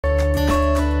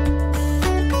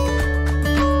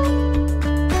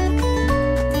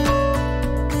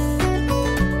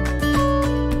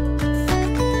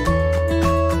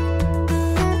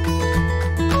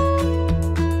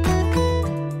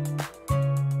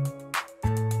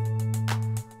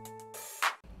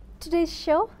Today's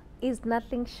show is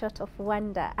nothing short of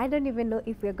wonder. I don't even know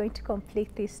if we're going to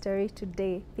complete this story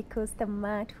today, because the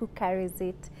man who carries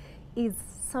it is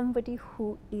somebody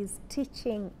who is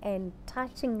teaching and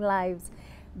touching lives.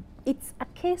 It's a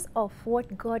case of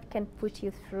what God can put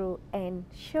you through and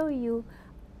show you,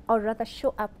 or rather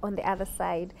show up on the other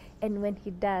side. And when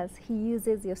he does, he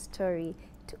uses your story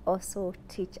to also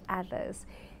teach others.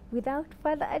 Without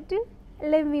further ado,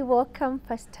 let me welcome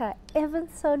Pastor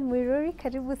Evanson Muiruri.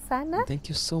 Karibu sana. Thank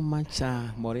you so much,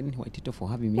 Maureen Waitito, for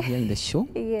having me here in the show.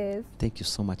 Yes. Thank you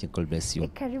so much, and God bless you.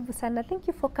 Karibu sana. Thank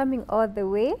you for coming all the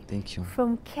way. Thank you.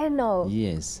 From Keno.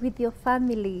 Yes. With your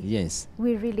family. Yes.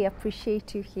 We really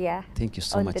appreciate you here. Thank you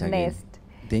so much the again. Nest.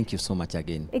 Thank you so much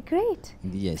again. Great.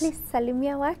 Yes. Please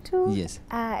salimia watu. Yes.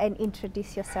 And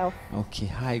introduce yourself. Okay.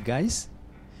 Hi, guys.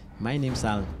 My name is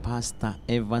Pastor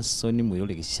Evanson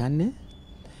Muiruri Gichane,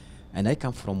 and I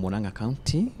come from Monanga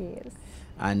County. Yes.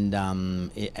 And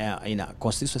in a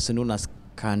constituency known as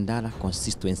Kandara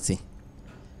constituency,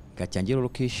 Gachanjiro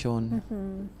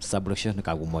location, sub-location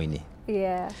Kagumoini.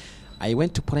 Yeah. I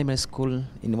went to primary school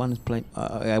in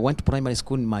I went to primary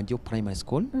school in Majo Primary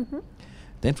School.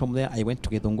 Then from there, I went to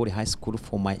Gedongori High School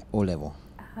for my O-level.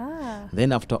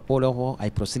 Then after O-level, I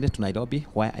proceeded to Nairobi,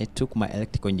 where I took my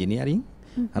electrical engineering.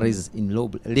 Raised in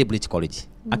Leybridge College.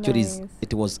 Actually,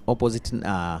 it was opposite,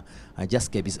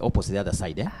 just is opposite the other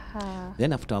side.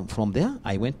 Then from there,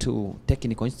 I went to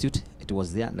Technical Institute. It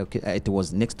was there. It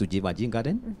was next to Jivaji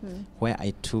Garden, where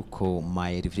I took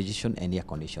my refrigeration and air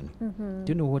conditioning.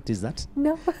 Do you know what is that?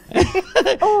 No.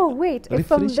 Oh wait,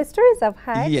 from the stories I've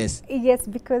heard. Yes. Yes,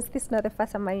 because this is not the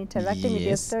first time I'm interacting with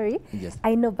your story. Yes.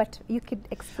 I know, but you could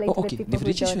explain to the people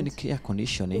refrigeration who don't. and air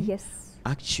conditioning. Yes.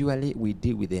 Actually, we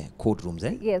deal with the cold rooms.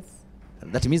 Yes.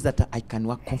 That means that I can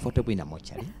work comfortably in a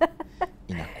mortuary,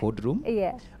 in a cold room,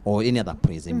 or any other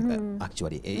place.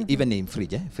 Actually, even in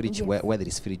fridge, Yes. where there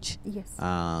is fridge. Yes.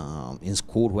 In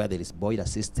school where there is boiler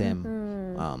system,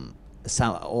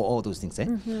 all those things.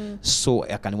 So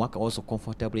I can work also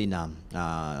comfortably in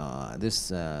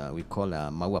this we call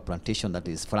Maua plantation, that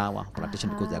is flower plantation,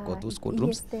 because they have got those cold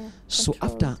rooms. So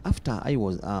after I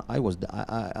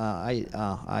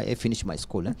finished my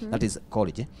school, that is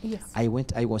college. I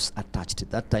was attached.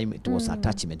 That time it was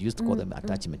attachment. Used to call them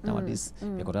attachment. Nowadays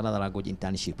we got another language,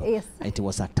 internship. It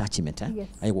was attachment.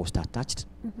 I was attached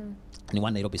in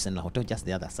one Nairobi Central Hotel, just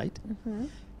the other side.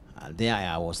 There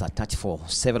I was attached for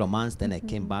several months. Then I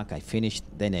came back, I finished.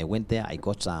 Then I went there, I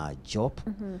got a job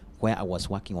where I was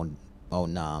working on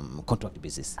contract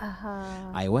basis.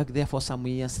 I worked there for some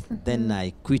years. Then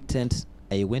I quitted.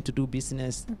 I went to do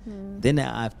business. Then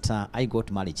after I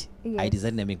got married, I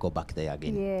decided let me go back there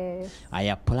again. I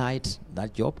applied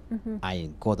that job. I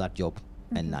got that job.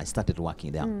 And I started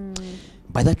working there.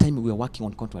 By that time, we were working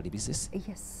on contract basis.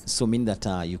 So mean that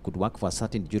you could work for a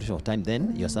certain duration of time.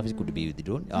 Then your service could be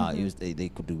withdrawn. They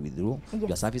could withdraw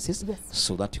your services,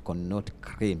 so that you cannot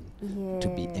claim to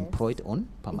be employed on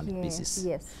permanent basis.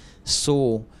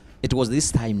 So it was this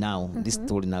time now. This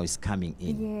story now is coming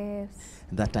in.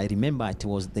 That I remember it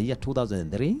was the year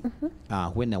 2003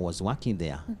 when I was working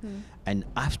there, and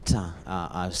after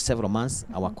several months,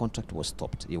 our contract was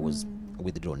stopped. It was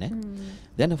withdrawn.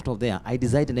 Then after there, I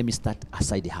decided let me start a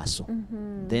side hustle.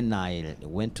 Then I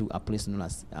went to a place known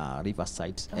as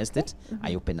Riverside Estate.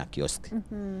 I opened a kiosk.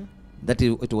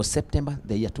 It was September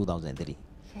the year 2003.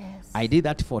 I did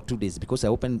that for 2 days because I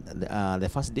opened the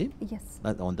first day.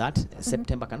 On that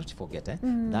September, cannot forget.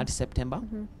 That September.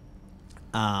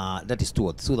 That is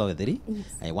 2003.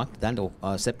 I worked then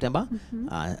September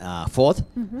 4th,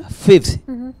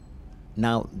 5th.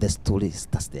 Now the story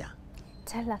starts there.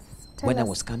 Tell us. When I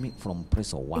was coming from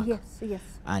place of work,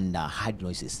 and heard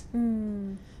noises.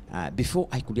 Before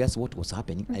I could guess what was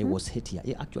happening, I was hit here.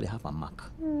 I actually have a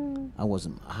mark. I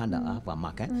have a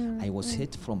mark. I was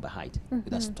hit from behind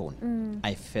with a stone.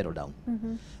 I fell down.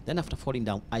 Then after falling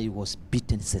down, I was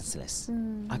beaten senseless.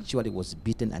 Actually, was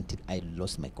beaten until I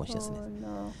lost my consciousness.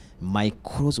 My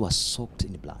clothes were soaked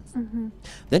in blood.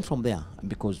 Then from there,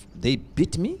 because they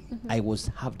beat me, I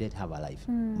was half dead, half alive.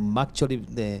 Actually,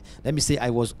 let me say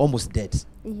I was almost dead.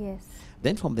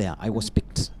 Then from there, I was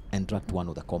picked and dragged to one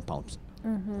of the compounds.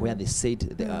 Where they said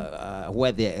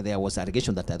where there was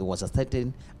allegation that there was a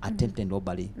certain attempted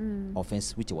robbery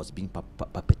offense which was being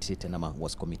perpetrated and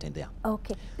was committed there.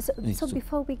 Okay, so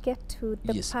before we get to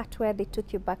the part where they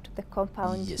took you back to the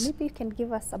compound, maybe you can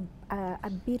give us a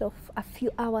bit of a few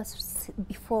hours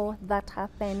before that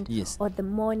happened, or the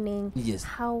morning.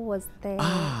 How was the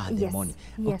the morning?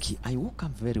 Okay, I woke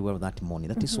up very well that morning.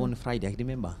 That is on Friday. I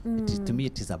remember. To me,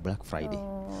 it is a Black Friday.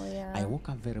 I woke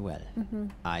up very well.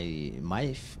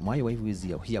 My wife who is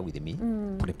here with me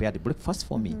prepared breakfast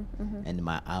for me, and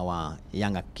our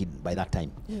younger kid by that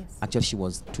time. Actually, she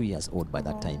was 2 years old by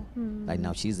that time. Right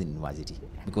now, she's in university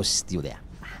because she's still there.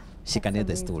 She can hear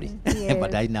the story,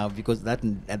 but right now because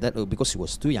because she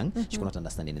was too young, she could not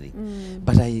understand anything.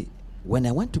 But when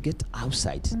I went to get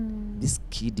outside, this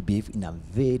kid behaved in a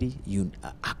very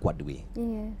awkward way.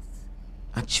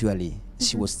 Actually,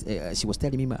 she was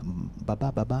telling me,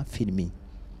 Baba, feed me,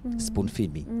 spoon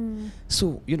feed me.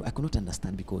 So I could not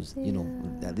understand because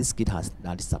this kid has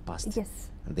now surpassed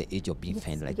the age of being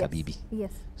fed like a baby.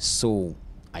 So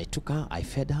I took her, I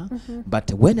fed her,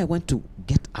 but when I went to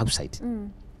get outside,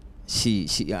 she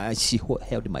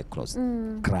held my clothes,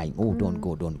 crying, "Oh, don't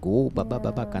go,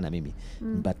 Baba, kana mimi."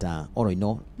 But all I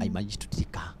know, I managed to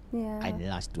take her. I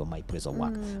lashed to my place of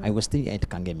work. I was staying at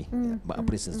Kangemi, a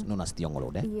place known as the Young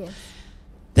Road.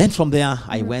 Then from there,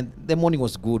 I went. The morning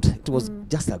was good. It was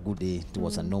just a good day. It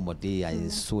was a normal day. I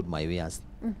sold my wares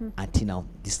until now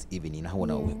this evening. I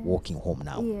was walking home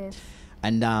now,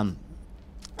 and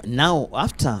now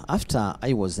after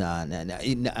I was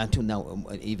until now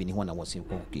evening when I was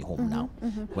walking home now,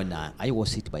 when I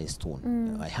was hit by a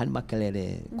stone, I had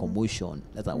makelele, commotion,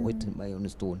 as I went by on a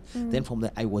stone. Then from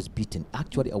there I was beaten.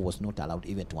 Actually, I was not allowed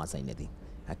even to answer anything.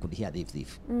 I could hear the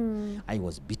thief. I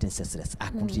was beaten senseless. I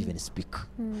couldn't even speak.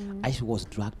 I was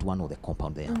dragged to one of the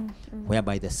compound there,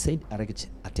 whereby the same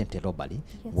attempted robbery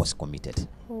was committed.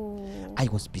 I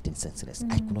was beaten senseless.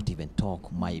 I could not even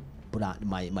talk. My blood,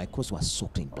 my clothes were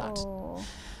soaked in blood.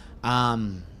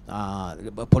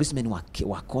 Policemen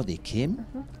were called. They came,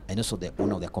 and also the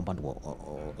owner of the compound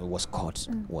was caught.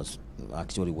 Was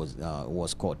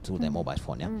caught through the mobile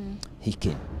phone. He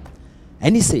came,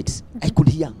 and he said, I could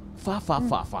hear far.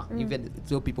 Even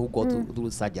those people who go through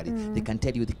surgery, they can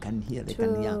tell you, they can hear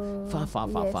far.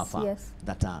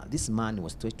 That this man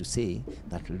was trying to say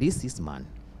that release this man,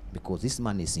 because this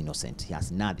man is innocent. He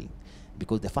has nothing.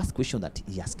 Because the first question that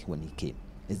he asked when he came,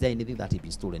 is there anything that he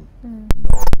been stolen? No.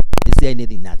 Is there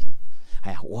anything? Nothing.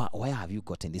 Why have you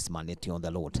gotten this man on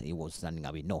the road? He was running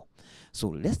away. No. So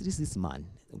let's release this man,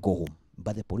 go home.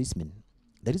 But the policeman,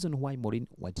 the reason why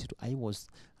I was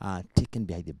taken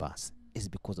behind the bus is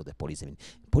because of the policeman.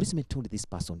 Policeman told this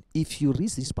person, if you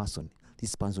release this person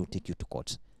will take you to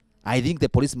court. I think the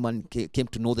policeman came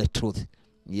to know the truth.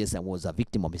 Yes, I was a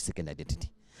victim of mistaken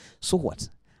identity. So what?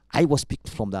 I was picked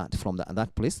from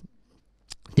that place,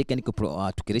 taken to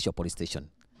KileleshwaPolice Station.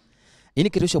 In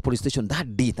KileleshwaPolice Station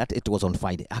that day, that it was on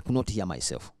Friday, I could not hear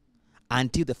myself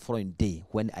until the following day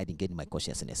when I regained my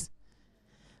consciousness.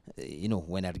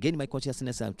 When I regained my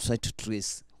consciousness, I tried to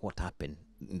trace what happened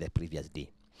in the previous day.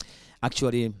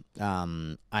 Actually,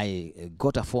 I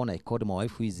got a phone. I called my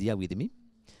wife who is here with me.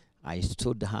 I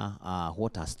told her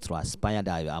what has transpired.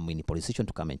 I'm in the police station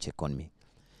to come and check on me.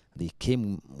 They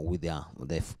came with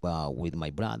with my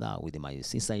brother, with my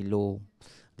sister-in-law.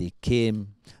 They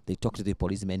came. They talked to the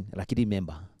policeman. Like,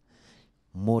 remember,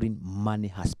 money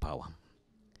has power.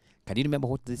 Can you remember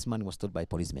what this man was told by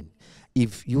policemen?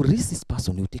 If you release this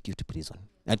person, he'll take you to prison,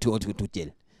 to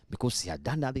jail, because he had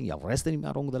done nothing. You have arrested him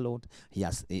along the road. He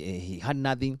had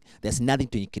nothing. There's nothing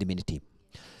to incriminate him.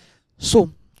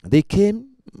 So they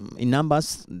came in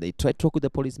numbers. They tried to talk with the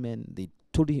policemen. They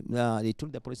told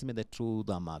the policeman the truth.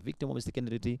 I'm a victim of mistaken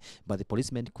identity, but the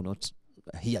policemen could not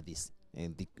hear this,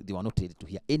 and they were not ready to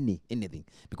hear anything,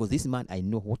 because this man, I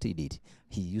know what he did.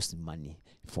 He used money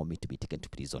for me to be taken to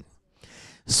prison.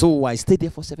 So I stayed there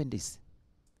for 7 days.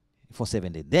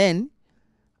 Then,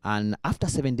 and after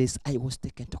 7 days, I was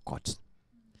taken to court.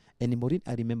 And in Maureen,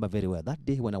 I remember very well that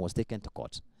day when I was taken to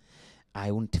court.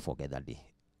 I won't forget that day.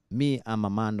 Me, I'm a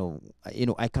man of,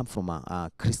 I come from a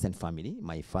Christian family.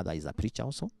 My father is a preacher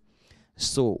also.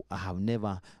 So I have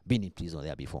never been in prison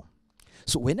there before.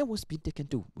 So when I was being taken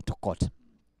to court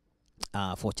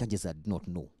for charges I did not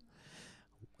know,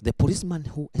 the policeman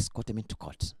who escorted me to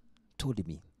court told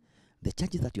me, the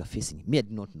charges that you are facing, me, I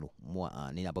did not know more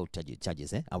about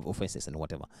charges, offenses and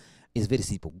whatever. It's very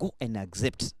simple. Go and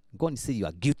accept. Go and say you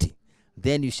are guilty.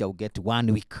 Then you shall get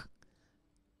 1 week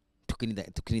to clean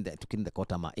the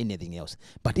court or anything else.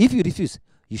 But if you refuse,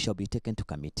 you shall be taken to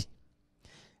committee.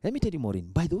 Let me tell you, Maureen,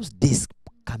 by those days,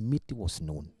 committee was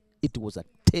known. It was a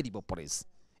terrible place.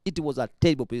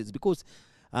 Because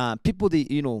people they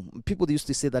used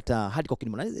to say that hardcore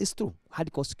criminal. It's true.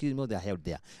 Hardcore criminal, they are held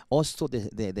there. Also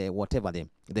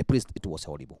the priest, it was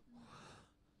horrible.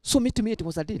 So to me, it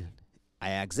was a deal. I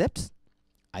accept.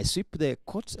 I sweep the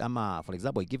court. For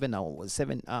example, given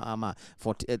 7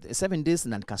 days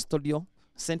non-custodial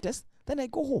sentence. Then I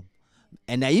go home.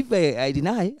 And if I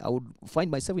deny, I would find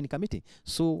myself in committee.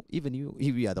 So even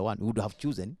if you are the one who would have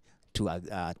chosen to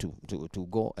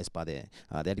go as per the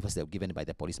advice they were given by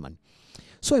the policeman.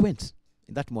 So I went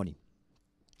that morning.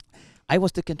 I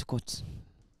was taken to court.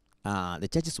 The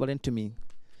judges were to me.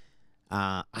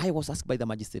 I was asked by the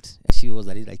magistrate. She was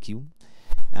a little like you.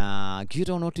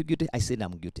 Guilty or not guilty? I said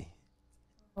I'm guilty.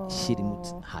 She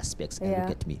removed her specs and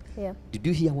looked at me. Did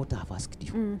you hear what I have asked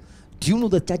you? Do you know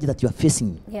the charge that you are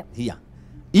facing here?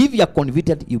 If you are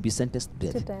convicted, you'll be sentenced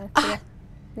to death.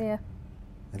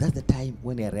 That's the time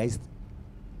when I realized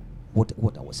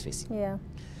what I was facing.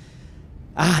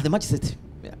 The magistrate,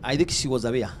 I think she was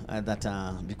aware that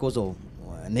because of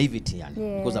naivety and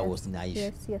because I was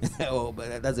naive.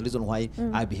 But that's the reason why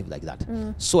I behaved like that.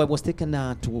 So I was taken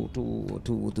to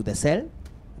the cell.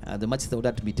 The magistrate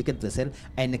ordered to be taken to the cell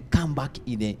and come back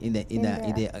in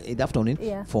the afternoon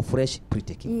for fresh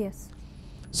pre-taking.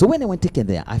 So when I went taken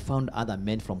there, I found other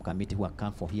men from committee who had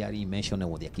come for hearing, mentioning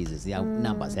all their cases, their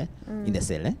numbers in the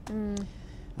cell.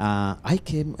 I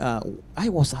came. I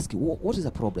was asking, what is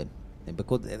the problem?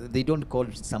 Because they don't call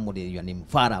somebody your name.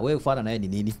 Farah. Well, Farah na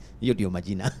nini? Hiyo ndio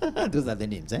majina. Those are the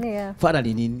names. Farah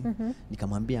ni nini?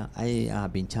 Nikamwambia, I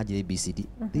have been charged ABCD.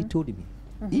 They told me,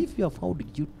 if you are found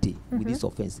guilty with this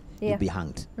offense, you'll be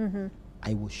hanged.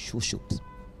 I was so shocked.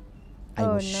 I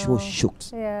was so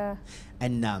shocked.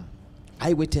 And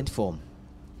I waited for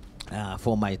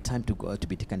my time to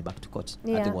be taken back to court.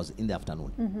 That it was in the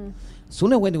afternoon.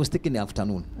 Sooner when it was taken in the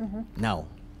afternoon, now,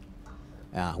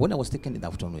 when I was taken in the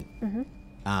afternoon,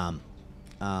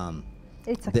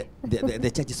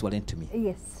 the judges were to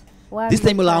me. This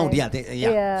time around,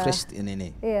 fresh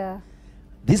in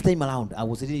this time around, I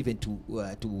was ready even to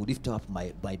lift up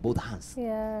my both hands.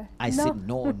 I said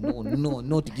no,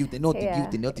 not guilty, not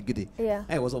guilty.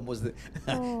 I was almost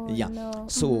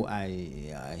So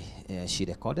she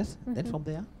recorded. Then from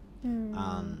there,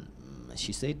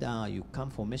 she said you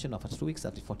come for mention after 2 weeks,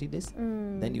 after 14 days.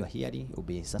 Then your hearing will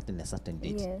be a certain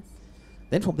date.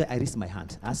 Then from there, I raised my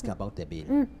hand, asked about the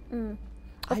bail.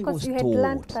 Of course, you had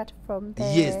learned that from the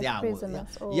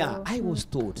prisoners. I was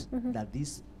told that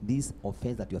this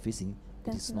offense that you are facing,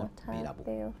 it is not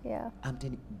bailable. I'm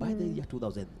telling you, by the year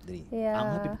 2003,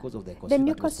 I'm happy because of the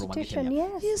new constitution.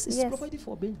 It's provided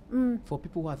for bail for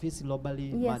people who are facing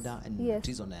robbery, murder, and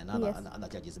treason and other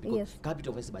charges. Because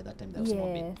capital offense by that time there was no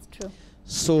bail. True.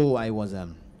 So I was,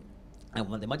 and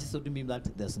when the magistrate told me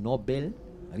that there's no bail,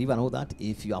 I even know that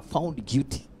if you are found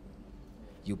guilty,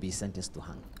 you'll be sentenced to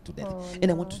hang to death.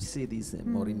 And I want to say this,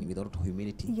 Maureen, with a lot of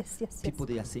humility. People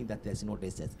they are saying that there's no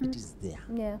death. It is there.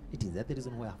 It is there. The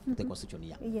reason why I have the constitution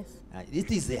here.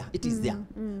 It is there. It is there.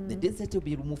 The death sentence will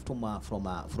be removed from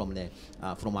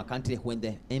a country when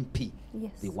the MP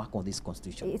they work on this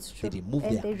constitution. It's true. They remove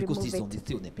there because it's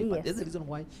still on the paper. That's the reason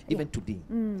why even today,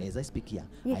 as I speak here,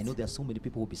 I know there are so many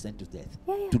people who will be sent to death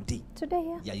today.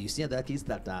 You see that case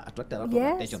that attracted a lot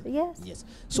of attention.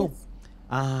 So.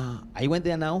 I went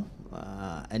there now,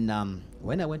 and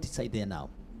when I went inside there now,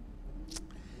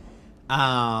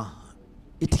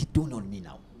 it dawned on me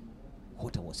now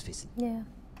what I was facing.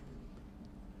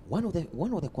 One of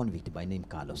the convict by name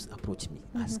Carlos approached me,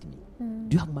 asked me,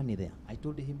 "Do you have money there?" I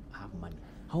told him, "I have money."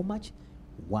 "How much?"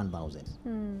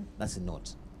 1,000. That's a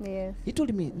note. He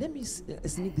told me, "Let me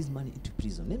sneak this money into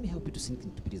prison. Let me help you to sneak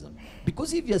into prison.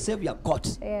 Because if yourself you are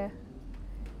caught,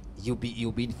 you'll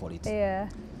be in for it."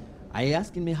 I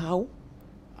asked him how.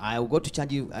 I will go to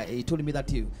charge you. He told me that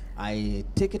I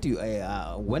take it to you.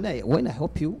 When I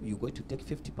help you, you're going to take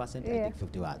 50%. I take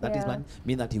 50%. That is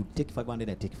mean that you take 500.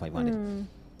 I take 500.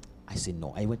 I said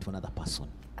no. I went to another person.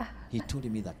 He told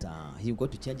me that he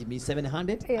got to charge me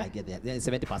 700. I get there. Then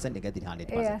 70%. I get the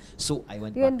 100%. So I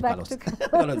went back to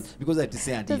Carlos because I had to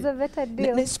say it was a better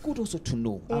deal. It's good also to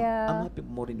know. I'm happy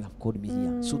more than you have called me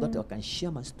here, so that I can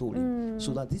share my story,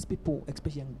 so that these people,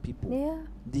 especially young people,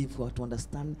 they have to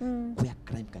understand where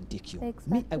crime can take you.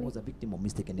 Me, I was a victim of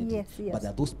mistaken identity, but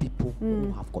there are those people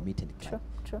who have committed crime.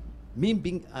 Me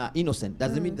being innocent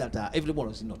doesn't mean that everyone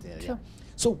is not there.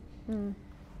 So.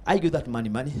 I give that money,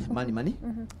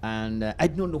 and I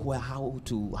don't know how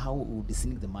to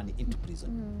sneak the money into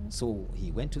prison. So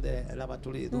he went to the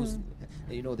lavatory. Those,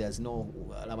 there's no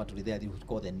lavatory there. They would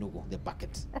call the nugo, the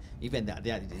bucket. Even there,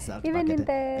 it is that even bucket. In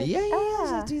the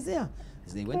yes, it is there.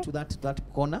 So they went to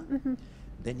that corner.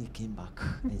 Then he came back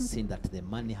and said that the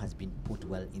money has been put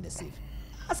well in the safe.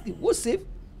 Ask him, what safe?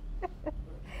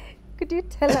 Could you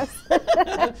tell us?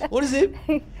 What is it?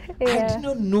 I did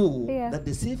not know that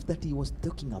the safe that he was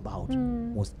talking about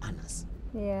was Anna's.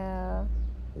 Yeah.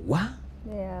 What?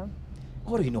 Yeah.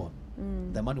 How do you know?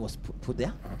 The money was put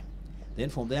there. Then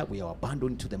from there, we are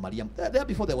abandoned to the Mariam. There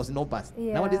before there was no bus.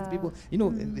 Nowadays, people, you know,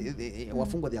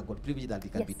 wafungwa they have got privilege that they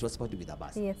can be transported with a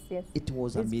bus. It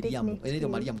was a Mariam.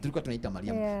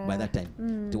 By that time,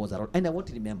 it was around. And I want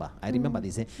to remember. I remember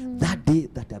they say that day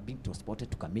that are being transported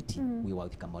to Kamiti, we were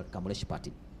with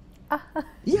KileleshwaPolice.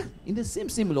 Yeah, in the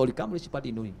same lorry,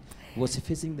 KileleshwaPolice, knowing was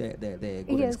facing the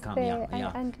golden scam.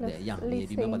 You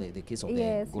remember the case of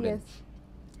the golden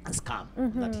scam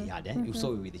that he had. You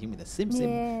saw with him in the same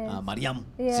Mariam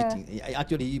sitting.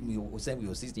 Actually, we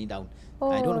were sitting down.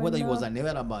 I don't know whether he was an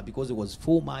error because he was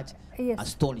so much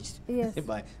astonished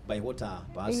by what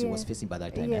perhaps he was facing by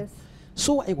that time.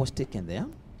 So I was taken there.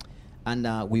 And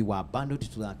we were abandoned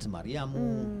to that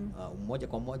Mariam, moja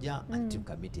kwa moja, until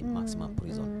Kamiti maximum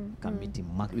prison.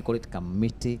 We call it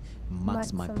Kamiti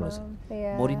maximum prison.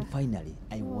 Maureen, finally,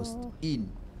 I was in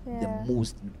the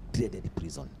most dreaded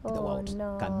prison in the world.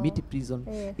 Kamiti prison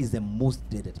is the most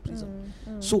dreaded prison.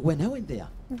 So when I went there,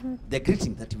 the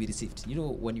greeting that we received, you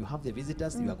know, when you have the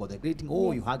visitors, you have got the greeting,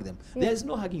 you hug them. There is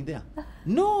no hugging there.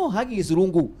 No, hugging is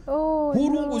rungu.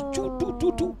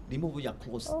 Rungu, remove your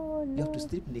clothes. You have to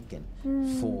strip naked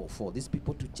for these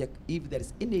people to check if there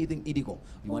is anything illegal.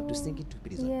 You want to sink into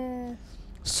prison.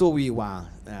 So we were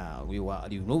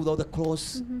removed all the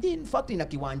clothes. In fact, in a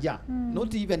kiwanja,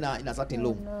 not even in a certain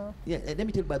room. Let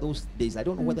me tell you, by those days, I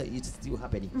don't know whether it's still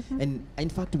happening. And in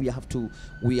fact, we have to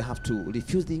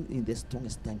refuse them in the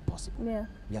strongest time possible.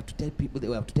 We have to tell people.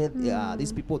 We have to tell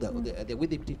these people the way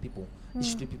they treat people. They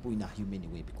should treat people in a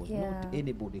humane way, because not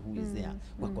anybody who is there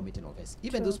who are committing offense.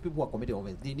 Even those people who are committing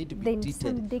offense, they need to be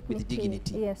treated with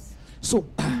dignity. So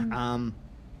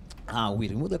we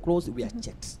remove the clothes. We are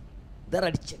checked. That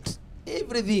are checked.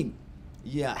 Everything.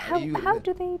 How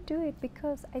do they do it?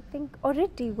 Because I think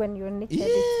already when you're naked,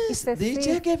 it's they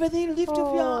check everything. Lift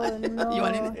up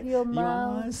your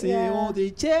mouth. They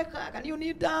check. Can you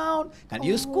kneel down? Can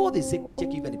you score? They say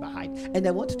check even behind. And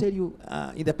I want to tell you,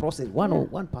 in the process,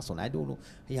 one person, I don't know,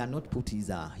 he had not put his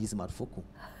marufuku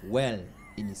well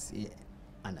in his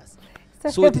anus.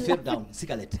 So it fell down,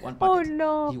 cigarette, one packet. Oh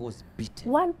no. He was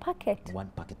beaten. One packet? One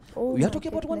packet. Oh, we are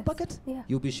talking about one packet? Yeah.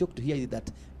 You'll be shocked to hear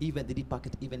that even the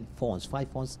packet, even phones, 5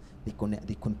 phones, they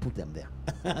couldn't put them there.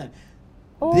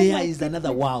 There is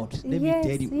another world. Let me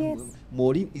tell you,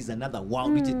 Maureen is another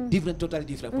world, which is different, totally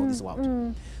different from this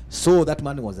world. So that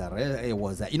man was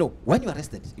you know, when you are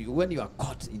arrested, when you are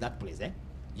caught in that place,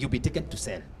 you'll be taken to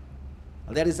cell.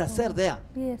 There is a cell there.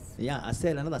 Yeah, a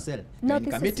cell, another cell. No,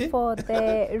 this is for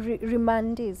the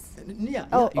remandees.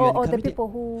 Or the people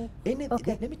who... Let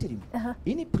me tell you,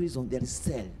 in a prison, there is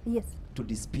cell to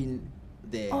discipline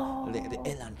the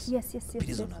errant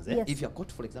prisoners. If you are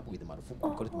caught, for example, with the marufuku,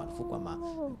 we call it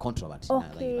marufuku, contraband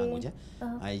in language,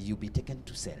 you'll be taken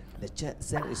to cell. The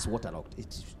cell is waterlogged.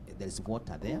 There is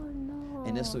water there.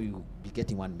 And also you'll be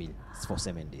getting 1 meal for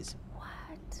 7 days.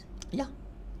 What? Yeah.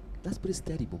 That's pretty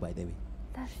terrible, by the way.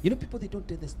 You know, people, they don't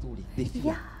tell the story. They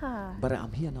fear. But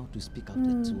I'm here now to speak out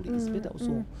the story. It's better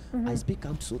also I speak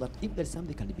out so that if there's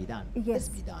something can be done, let's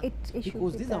be done.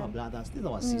 Because these are our brothers, these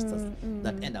are our sisters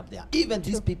that end up there. Even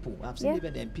these people, I've seen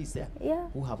even the MPs there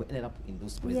who have ended up in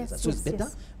those places. So it's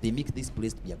better they make this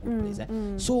place to be a good place.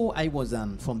 So I was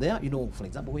from there, you know, for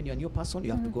example, when you're a new person,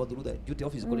 you have to go through the duty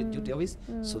office, call it duty office,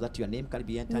 so that your name can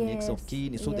be entered next of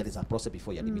kin. So there is a process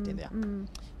before you're admitted there.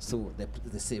 So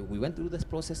they say we went through this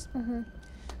process.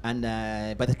 And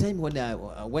by the time when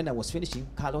I was finishing,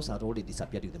 Carlos had already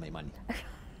disappeared with my money.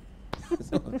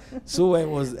 So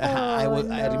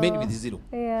I remained with 0.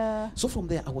 So from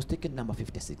there, I was taken number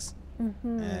 56.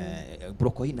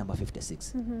 Brokoi number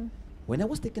 56. When I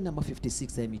was taken number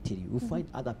 56, let me tell you, you find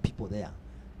other people there,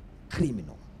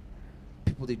 criminal.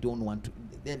 People they don't want to.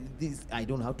 This I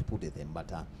don't know how to put it them,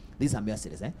 but these are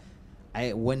mercenaries.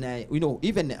 You know,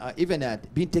 even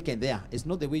being taken there, it's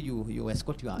not the way you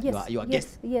escort your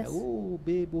guest. Oh,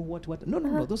 babe, what?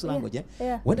 No, those language.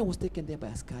 When I was taken there by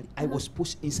Askari, I was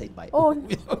pushed inside by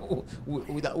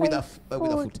with a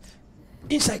foot.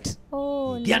 Inside.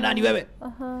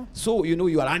 So you know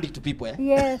you are handing to people.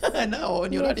 Now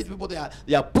when you're handing to people,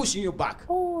 they are pushing you back.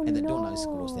 And the door now is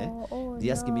closed. They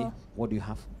ask me, what do you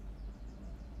have?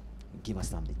 Give us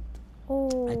something.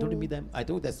 I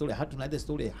told the story. I had to know the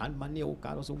story. Hand money or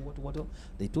Carlos or what.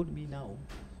 They told me now,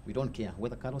 we don't care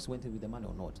whether Carlos went with the money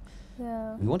or not.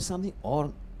 We want something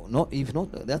or no. If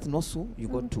not, that's not so. You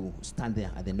got to stand there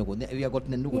at the Nogo. We have got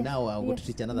the Nogo now. I will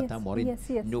teach another time or in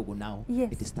Nogo now.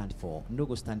 It stand for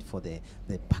Nogo stand for the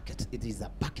bucket. It is a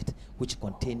bucket which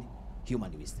contain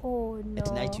human waste.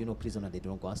 At night, you know, prisoners they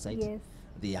don't go outside.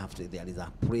 They have to. There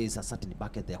is a certain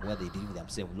bucket there where they deal with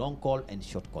themselves long call and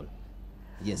short call.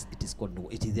 Yes, it is called no.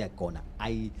 It is their corner.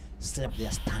 I slept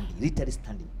there standing, literally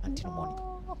standing until morning.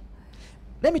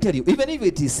 Let me tell you, even if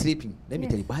it is sleeping, let me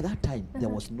tell you, by that time there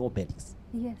was no beddings.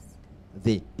 Yes.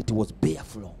 It was bare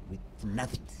floor with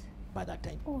nothing by that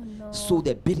time. Oh no. So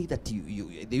the bedding that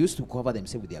they used to cover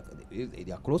themselves with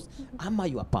their clothes, under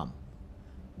your palm.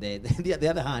 The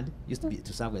other hand used to be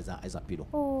to serve as a pillow.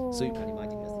 Oh, so you can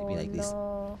imagine you're sleeping like this.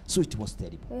 So it was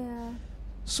terrible. Yeah.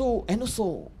 So, and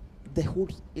also the whole,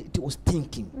 it was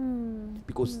thinking,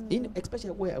 because especially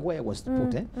where I was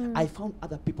put, I found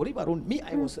other people, even around me.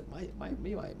 I was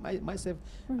myself.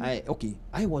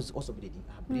 I was also bleeding.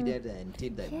 I bleeded until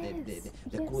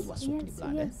the clothes were soaked in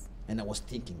blood. And I was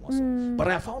thinking also. But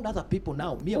I found other people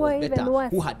now, me I was better,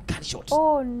 who had gunshots.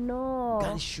 Oh no.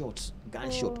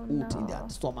 Gunshot wound in their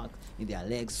stomach, in their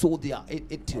legs. So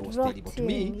it was terrible to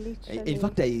me. In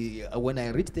fact, when I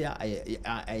reached there,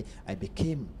 I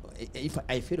became,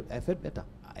 I felt better.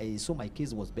 I saw my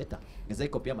case was better because I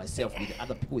compare myself with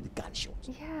other people with gunshots.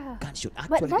 Yeah. Gunshot.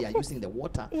 Actually, they are using the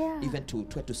water even to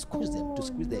try to squeeze them, to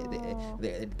squeeze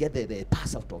get the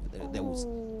pass out of those.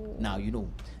 Now,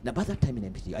 now by that time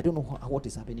in MPT, I don't know what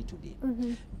is happening today.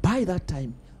 By that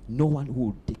time, no one who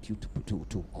would take you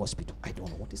to hospital. I don't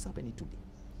know what is happening today.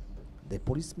 The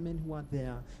policemen who are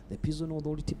there, the prison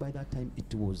authority by that time,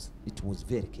 it was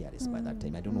very careless by that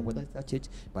time. I don't know whether that changed,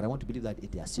 but I want to believe that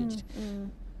it has changed.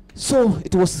 So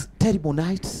it was terrible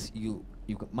night. You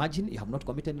can imagine you have not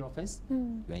committed an offense.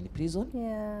 You are in prison.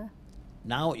 Yeah.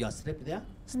 Now you are slept there,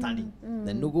 standing.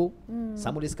 Then no go.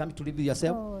 Somebody is coming to live with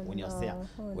yourself when you are there.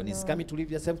 When he's coming to live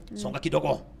with yourself, songa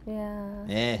kidogo.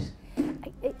 Yeah.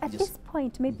 At this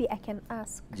point, maybe I can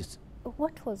ask,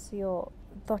 what was your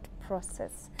thought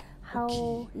process?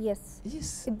 How,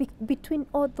 between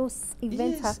all those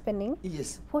events happening,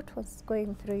 what was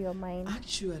going through your mind?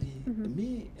 Actually,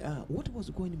 what was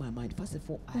going in my mind, first of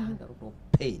all, I had a lot of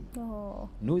pain.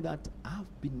 Know that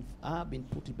I've been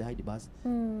put behind the bars,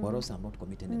 or else I'm not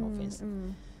committing an offense.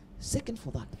 Second,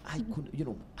 for that, I could,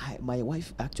 my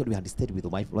wife, actually, we had stayed with the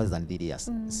wife less than 3 years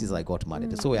since I got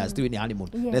married. So we are still in the honeymoon.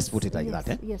 Let's put it like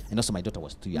that. And also, my daughter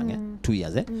was too young, 2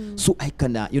 years. So I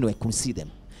can, I could see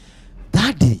them.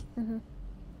 That day,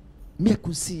 me I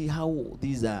could see how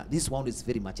this one is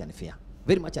very much unfair.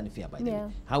 Very much unfair, by the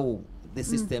way. How the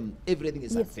system, everything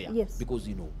is unfair. Because,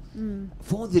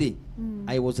 for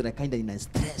I was like kind of in a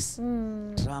stress,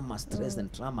 and trauma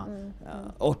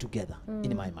all together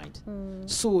in my mind.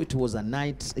 So it was a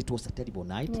night, it was a terrible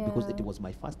night because it was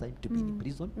my first time to be in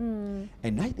prison.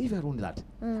 And night even around that,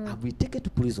 I've been taken to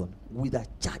prison with a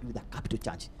charge, with a capital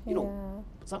charge.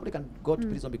 Somebody can go to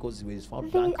prison because he was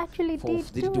found drunk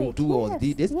for two or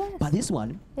 3 days. But this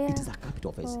one, it is a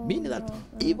capital offense, meaning that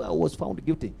if I was found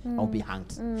guilty, I'll be hanged.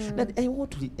 That I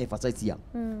want to emphasize here.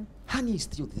 Honey is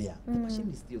still there. The machine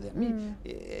is still there. Me,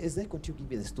 as I continue to give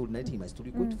me the story, narrating my story,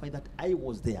 you're going to find that I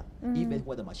was there, even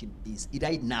where the machine is.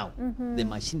 Right now, the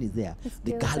machine is there.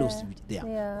 The gallows is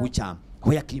there, which are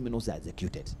where criminals are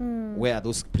executed, where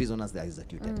those prisoners are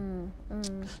executed.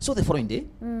 So the following day,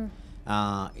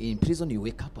 in prison you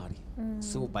wake up early.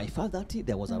 So by 5:30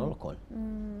 there was a roll call.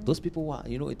 Those people who are,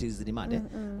 it is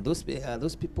remand. Those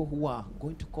people who are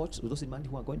going to court, those remand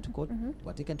who are going to court,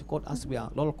 were taken to court as we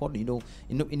are roll call.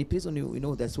 In prison,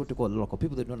 there's what you call roll call.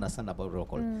 People that don't understand about roll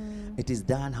call. It is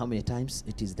done how many times?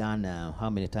 It is done how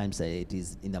many times? It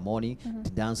is in the morning.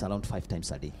 It dance around 5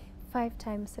 times a day. 5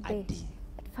 times a day.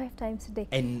 5 times a day.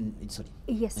 And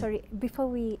sorry. Before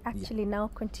we actually now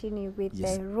continue with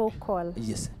the roll call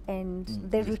and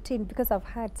the routine, because I've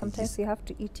heard sometimes you have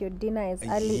to eat your dinner as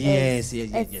early as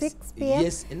 6 p.m.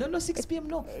 Yes, no, 6 p.m.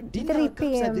 No, dinner 3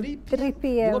 p.m. 3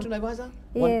 p.m. You go to Naivasha,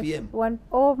 1 p.m.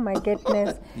 Oh my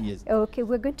goodness. Okay,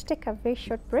 we're going to take a very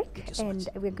short break, and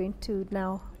we're going to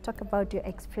now talk about your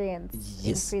experience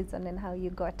in prison and how you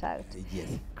got out.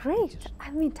 Great.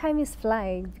 I mean, time is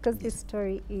flying because this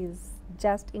story is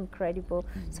just incredible.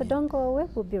 So don't go away.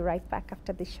 We'll be right back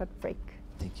after this short break.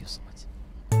 Thank you so much.